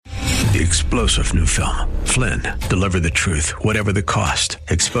The explosive new film, Flynn, deliver the truth, whatever the cost,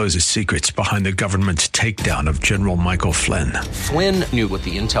 exposes secrets behind the government's takedown of General Michael Flynn. Flynn knew what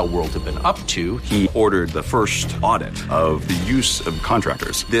the intel world had been up to. He ordered the first audit of the use of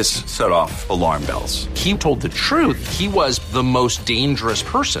contractors. This set off alarm bells. He told the truth. He was the most dangerous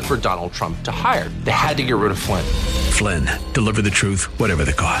person for Donald Trump to hire. They had to get rid of Flynn. Flynn, deliver the truth, whatever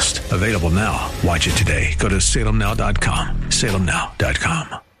the cost. Available now. Watch it today. Go to salemnow.com.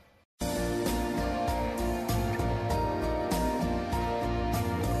 salemnow.com.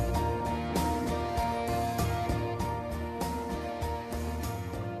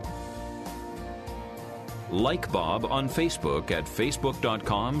 Like Bob on Facebook at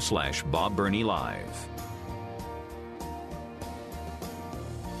facebook.com/Bob Burney Live.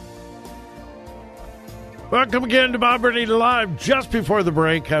 Welcome again to Bob Burney Live. Just before the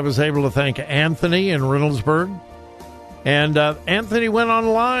break, I was able to thank Anthony in Reynoldsburg. And Anthony went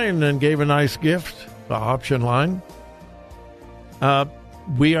online and gave a nice gift, the option line.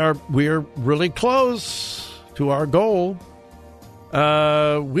 We are really close to our goal.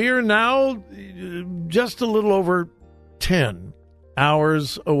 We are now just a little over 10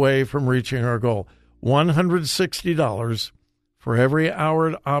 hours away from reaching our goal. $160 for every hour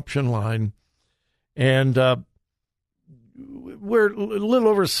at option line. And we're a little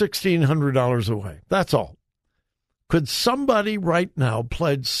over $1,600 away. That's all. Could somebody right now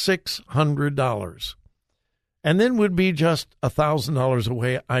pledge $600? And then would be just $1,000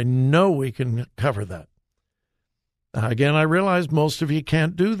 away. I know we can cover that. Again, I realize most of you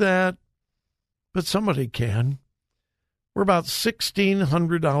can't do that, but somebody can. We're about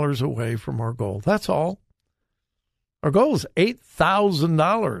 $1,600 away from our goal. That's all. Our goal is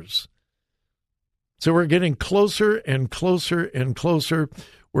 $8,000. So we're getting closer and closer and closer.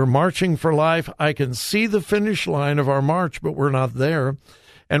 We're marching for life. I can see the finish line of our march, but we're not there.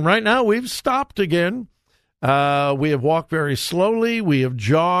 And right now we've stopped again. We have walked very slowly. We have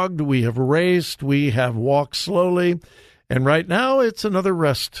jogged. We have raced. We have walked slowly. And right now it's another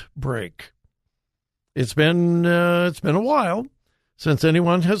rest break. It's been a while since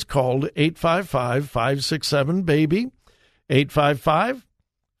anyone has called 855-567-BABY,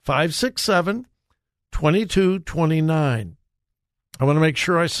 855-567-2229. I want to make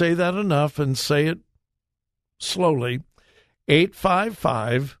sure I say that enough and say it slowly.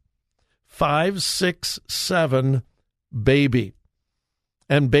 855-567-BABY.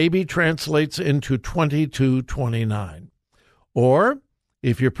 And baby translates into 2229. Or,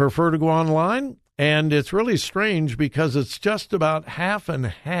 if you prefer to go online, and it's really strange because it's just about half and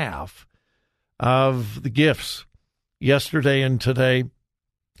half of the gifts yesterday and today.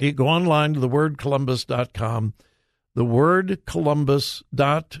 You go online to thewordcolumbus.com,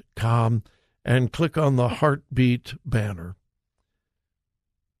 thewordcolumbus.com, and click on the Heartbeat banner.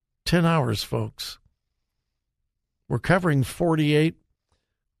 10 hours, folks. We're covering 48.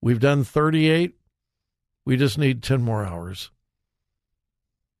 We've done 38. We just need 10 more hours.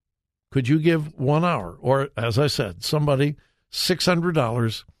 Could you give 1 hour? Or, as I said, somebody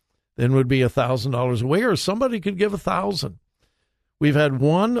 $600, then would be $1,000 away, or somebody could give $1,000. We've had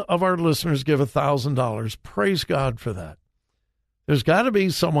one of our listeners give $1,000. Praise God for that. There's got to be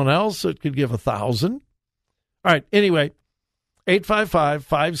someone else that could give $1,000. All right, anyway,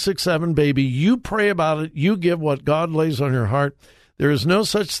 855-567-BABY. You pray about it. You give what God lays on your heart. There is no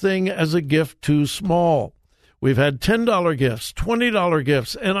such thing as a gift too small. We've had $10 gifts, $20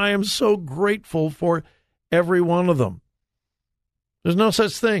 gifts, and I am so grateful for every one of them. There's no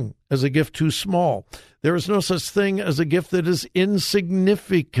such thing as a gift too small. There is no such thing as a gift that is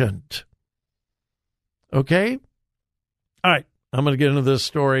insignificant. Okay? All right, I'm going to get into this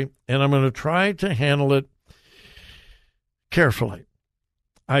story, and I'm going to try to handle it carefully.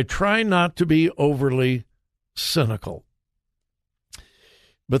 I try not to be overly cynical.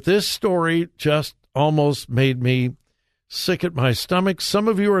 But this story just almost made me sick at my stomach. Some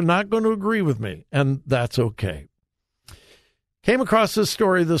of you are not going to agree with me, and that's okay. Came across this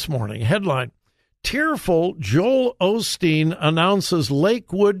story this morning. Headline, tearful Joel Osteen announces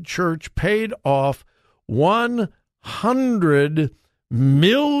Lakewood Church paid off $100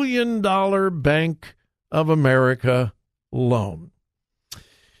 million Bank of America loan.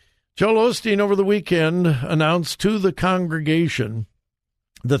 Joel Osteen over the weekend announced to the congregation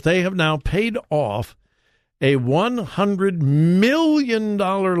that they have now paid off a $100 million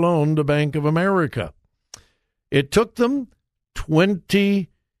loan to Bank of America. It took them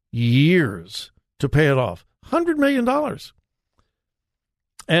 20 years to pay it off. $100 million.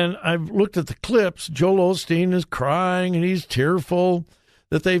 And I've looked at the clips. Joel Osteen is crying and he's tearful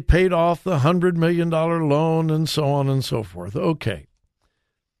that they've paid off the $100 million loan and so on and so forth. Okay.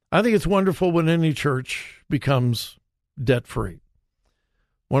 I think it's wonderful when any church becomes debt-free.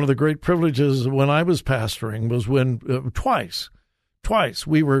 One of the great privileges when I was pastoring was when twice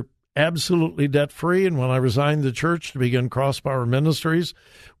we were absolutely debt-free, and when I resigned the church to begin Crosspower Ministries,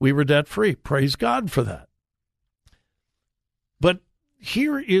 we were debt-free. Praise God for that. But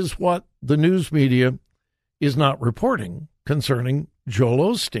here is what the news media is not reporting concerning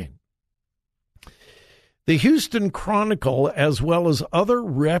Joel Osteen. The Houston Chronicle, as well as other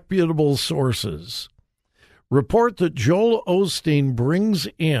reputable sources, report that Joel Osteen brings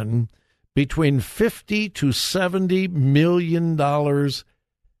in between $50 to $70 million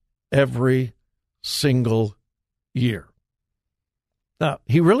every single year. Now,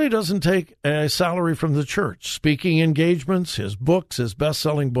 he really doesn't take a salary from the church, speaking engagements, his books, his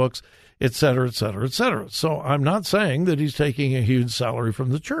best-selling books, et cetera, et cetera, et cetera. So I'm not saying that he's taking a huge salary from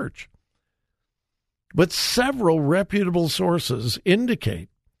the church. But several reputable sources indicate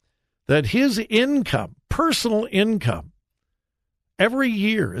that his income, personal income, every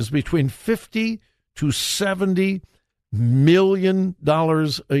year is between $50 to $70 million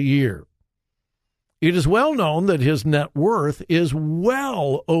a year. It is well known that his net worth is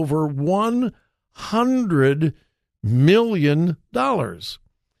well over $100 million.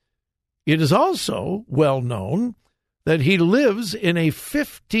 It is also well known that he lives in a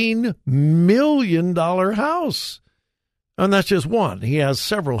 $15 million house. And that's just one. He has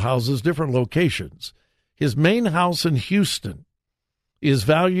several houses, different locations. His main house in Houston is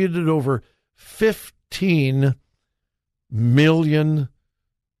valued at over $15 million.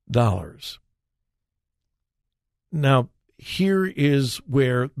 Now, here is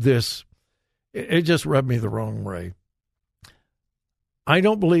where it just rubbed me the wrong way. I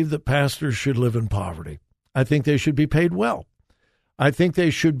don't believe that pastors should live in poverty. I think they should be paid well. I think they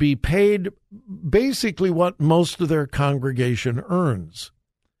should be paid basically what most of their congregation earns.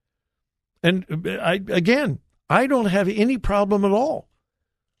 And I don't have any problem at all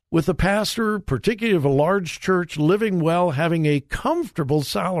with a pastor, particularly of a large church, living well, having a comfortable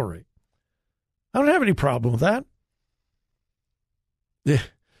salary. I don't have any problem with that.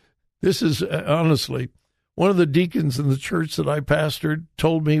 This is honestly, one of the deacons in the church that I pastored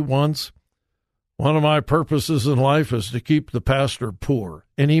told me once, one of my purposes in life is to keep the pastor poor.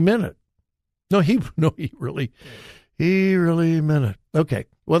 And he meant it. He really meant it. Okay,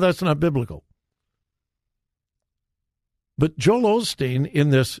 well, that's not biblical. But Joel Osteen, in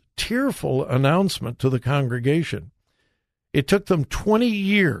this tearful announcement to the congregation, it took them 20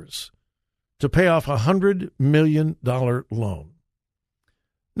 years to pay off a $100 million loan.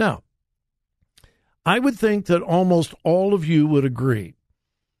 Now, I would think that almost all of you would agree.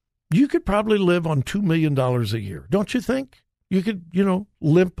 You could probably live on $2 million a year. Don't you think? You could,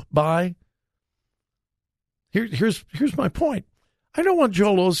 limp by. Here's my point. I don't want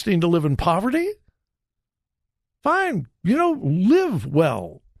Joel Osteen to live in poverty. Fine, live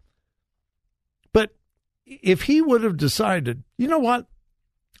well. But if he would have decided, you know what,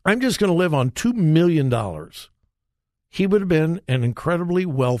 I'm just going to live on $2 million, he would have been an incredibly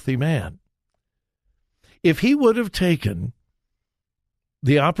wealthy man. If he would have taken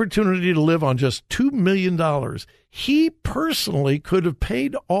the opportunity to live on just $2 million, he personally could have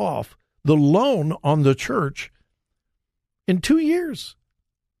paid off the loan on the church in 2 years.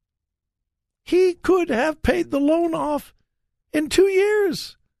 He could have paid the loan off in 2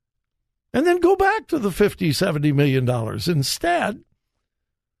 years and then go back to the $50, $70 million. Instead,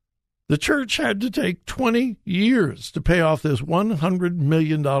 the church had to take 20 years to pay off this $100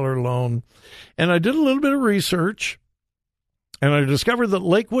 million loan. And I did a little bit of research, and I discovered that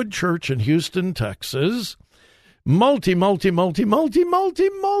Lakewood Church in Houston, Texas, multi-millions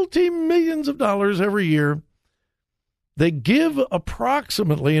of dollars every year. They give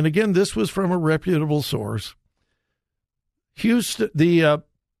approximately, and again, this was from a reputable source, Houston, the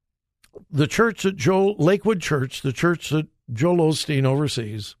church that Lakewood Church, the church that Joel Osteen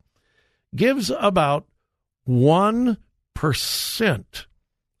oversees, gives about 1%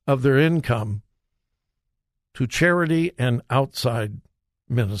 of their income to charity and outside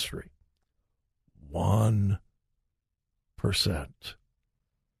ministry. 1%.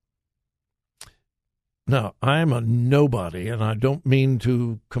 Now, I'm a nobody, and I don't mean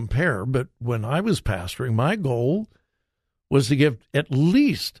to compare, but when I was pastoring, my goal was to give at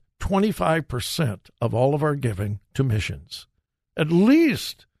least 25% of all of our giving to missions. At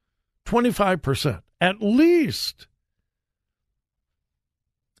least 25%. At least.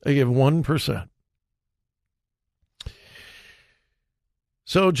 I give 1%.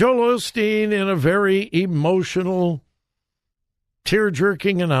 So Joel Osteen, in a very emotional,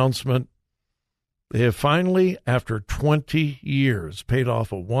 tear-jerking announcement, They have finally, after 20 years, paid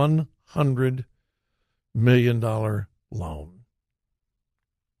off a $100 million loan.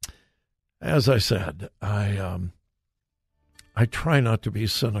 As I said, I try not to be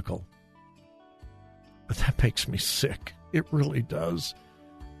cynical, but that makes me sick. It really does.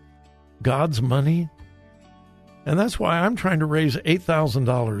 God's money, and that's why I'm trying to raise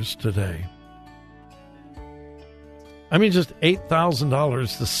 $8,000 today. I mean, just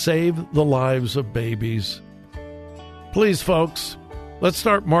 $8,000 to save the lives of babies. Please, folks, let's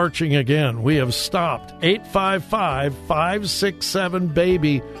start marching again. We have stopped.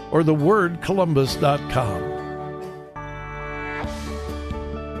 855-567-BABY or thewordcolumbus.com.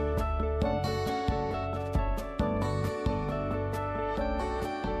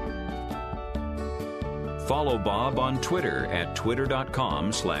 Follow Bob on Twitter at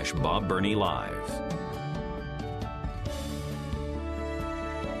twitter.com/BobBurneyLive.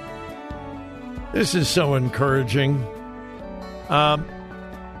 This is so encouraging.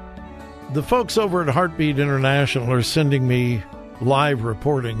 The folks over at Heartbeat International are sending me live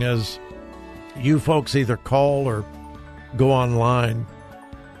reporting as you folks either call or go online.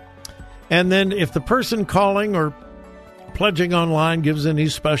 And then if the person calling or pledging online gives any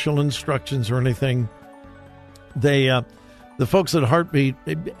special instructions or anything, the folks at Heartbeat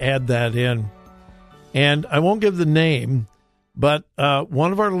add that in. And I won't give the name, but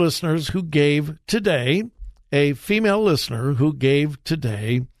one of our listeners who gave today, a female listener who gave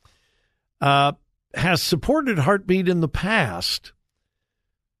today, has supported Heartbeat in the past.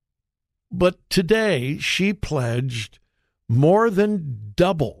 But today she pledged more than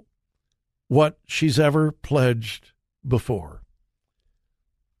double what she's ever pledged before.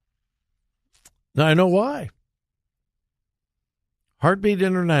 Now, I know why. Heartbeat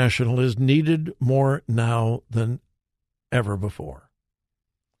International is needed more now than ever before.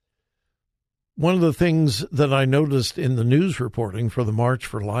 One of the things that I noticed in the news reporting for the March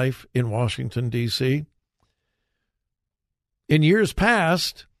for Life in Washington, D.C., in years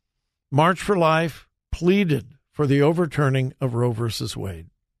past, March for Life pleaded for the overturning of Roe versus Wade.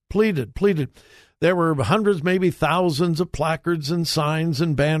 Pleaded. There were hundreds, maybe thousands of placards and signs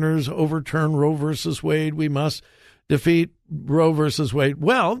and banners, overturn Roe versus Wade. We must defeat Roe versus Wade.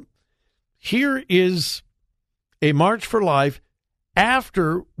 Well, here is a March for Life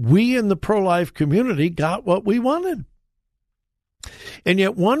after we in the pro-life community got what we wanted. And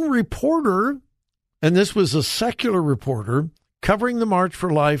yet one reporter, and this was a secular reporter covering the March for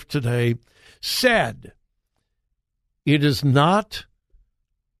Life today, said it is not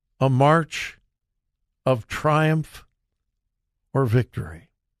a march of triumph or victory.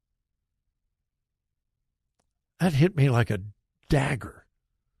 That hit me like a dagger.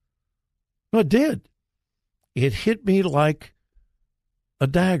 No, it did. It hit me like a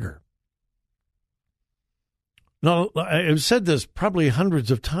dagger. Now, I've said this probably hundreds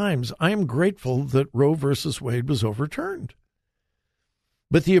of times. I am grateful that Roe versus Wade was overturned.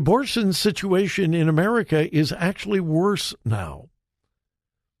 But the abortion situation in America is actually worse now.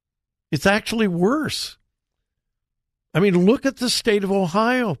 It's actually worse. I mean, look at the state of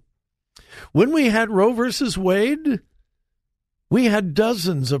Ohio. When we had Roe versus Wade, we had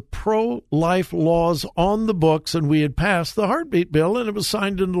dozens of pro-life laws on the books, and we had passed the Heartbeat bill, and it was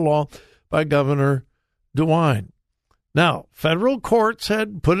signed into law by Governor DeWine. Now, federal courts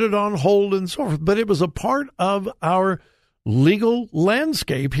had put it on hold and so forth, but it was a part of our legal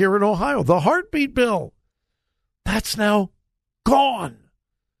landscape here in Ohio. The Heartbeat bill, that's now gone.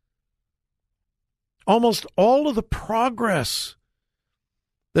 Almost all of the progress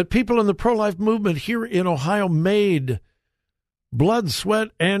that people in the pro-life movement here in Ohio made, blood, sweat,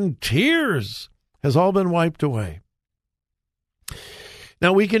 and tears, has all been wiped away.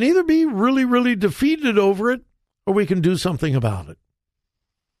 Now, we can either be really, really defeated over it, or we can do something about it.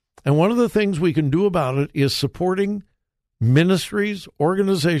 And one of the things we can do about it is supporting ministries,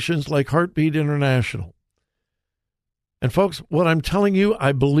 organizations like Heartbeat International. And folks, what I'm telling you,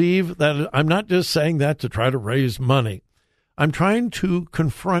 I believe that I'm not just saying that to try to raise money. I'm trying to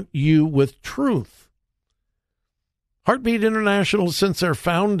confront you with truth. Heartbeat International, since their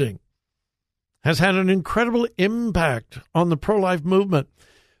founding, has had an incredible impact on the pro-life movement,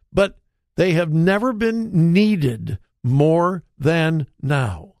 but they have never been needed more than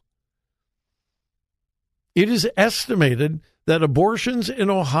now. It is estimated that abortions in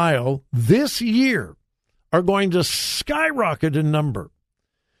Ohio this year are going to skyrocket in number,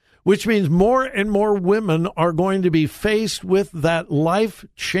 which means more and more women are going to be faced with that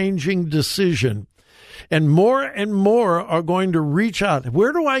life-changing decision. And more are going to reach out.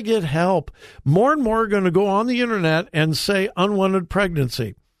 Where do I get help? More and more are going to go on the internet and say unwanted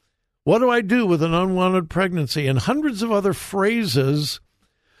pregnancy. What do I do with an unwanted pregnancy? And hundreds of other phrases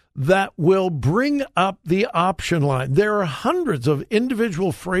that will bring up the option line. There are hundreds of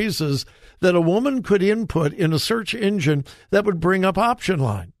individual phrases that a woman could input in a search engine that would bring up option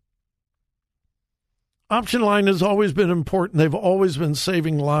line. Option line has always been important. They've always been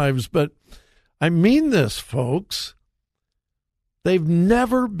saving lives. But I mean this, folks. They've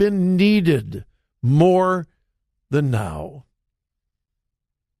never been needed more than now.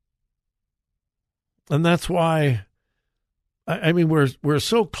 And that's why, I mean, we're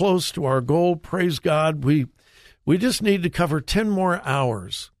so close to our goal. Praise God. We just need to cover 10 more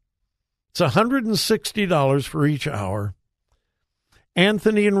hours. It's $160 for each hour.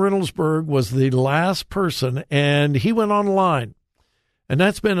 Anthony in Reynoldsburg was the last person, and he went online. And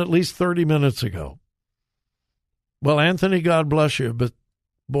that's been at least 30 minutes ago. Well, Anthony, God bless you. But,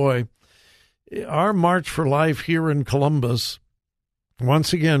 boy, our March for Life here in Columbus,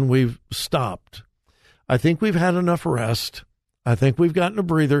 once again, we've stopped. I think we've had enough rest. I think we've gotten a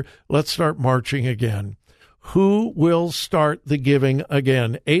breather. Let's start marching again. Who will start the giving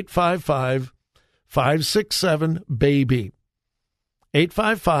again? 855-567-BABY.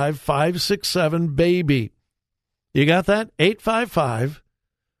 855-567-BABY. You got that?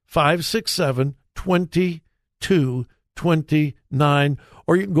 855-567-2229.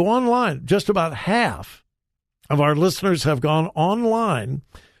 Or you can go online. Just about half of our listeners have gone online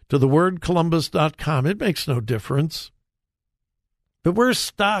to thewordcolumbus.com. It makes no difference. But we're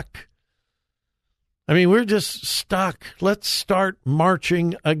stuck. I mean, we're just stuck. Let's start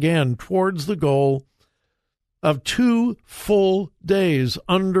marching again towards the goal of 2 full days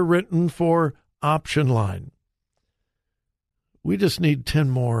underwritten for option line. We just need 10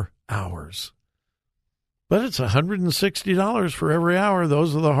 more hours. But it's $160 for every hour.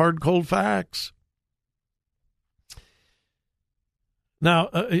 Those are the hard, cold facts. Now,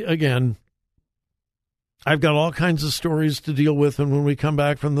 again, I've got all kinds of stories to deal with, and when we come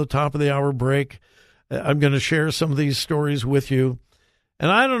back from the top of the hour break, I'm going to share some of these stories with you.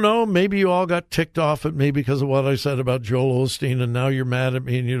 And I don't know, maybe you all got ticked off at me because of what I said about Joel Osteen, and now you're mad at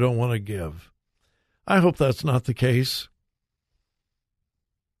me and you don't want to give. I hope that's not the case.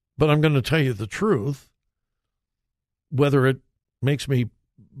 But I'm going to tell you the truth, whether it makes me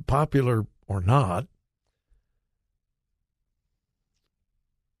popular or not.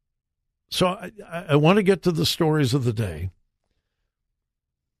 So I want to get to the stories of the day,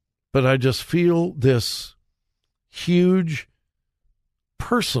 but I just feel this huge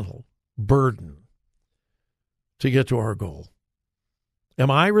personal burden to get to our goal.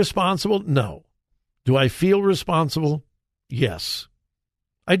 Am I responsible? No. Do I feel responsible? Yes,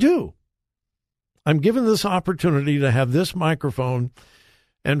 I do. I'm given this opportunity to have this microphone,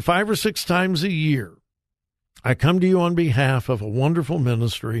 and 5 or 6 times a year, I come to you on behalf of a wonderful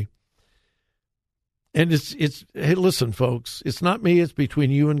ministry. And it's hey, listen, folks, it's not me, it's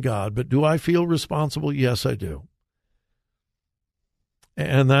between you and God. But do I feel responsible? Yes, I do.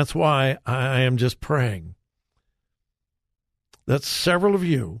 And that's why I am just praying that several of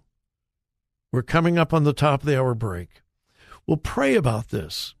you, we're coming up on the top of the hour break, will pray about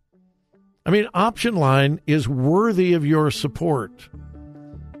this. I mean, Option Line is worthy of your support.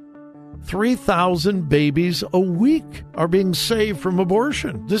 3,000 babies a week are being saved from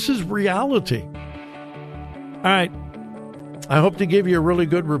abortion. This is reality. All right. I hope to give you a really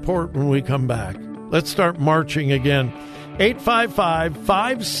good report when we come back. Let's start marching again.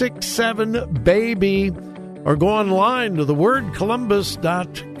 855-567-BABY or go online to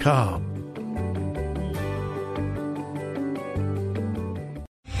thewordcolumbus.com.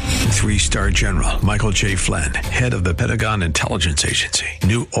 3-star General Michael J. Flynn, head of the Pentagon Intelligence Agency,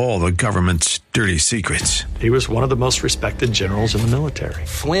 knew all the government's dirty secrets. He was one of the most respected generals in the military.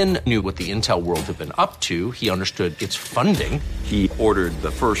 Flynn knew what the intel world had been up to. He understood its funding. He ordered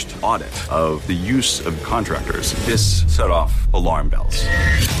the first audit of the use of contractors. This set off alarm bells.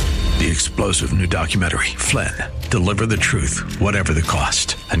 The explosive new documentary, Flynn, Deliver the Truth, Whatever the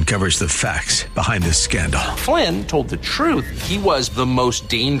Cost, uncovers the facts behind this scandal. Flynn told the truth. He was the most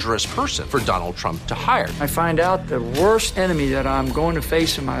dangerous person for Donald Trump to hire. I find out the worst enemy that I'm going to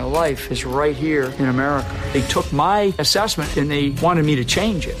face in my life is right here in America. They took my assessment and they wanted me to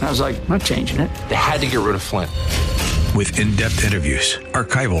change it. And I was like, I'm not changing it. They had to get rid of Flynn. With in-depth interviews,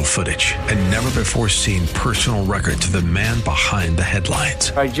 archival footage, and never-before-seen personal records of the man behind the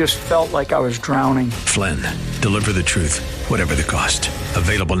headlines. I just felt like I was drowning. Flynn, Deliver the Truth, Whatever the Cost.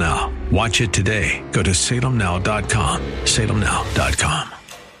 Available now. Watch it today. Go to salemnow.com. salemnow.com.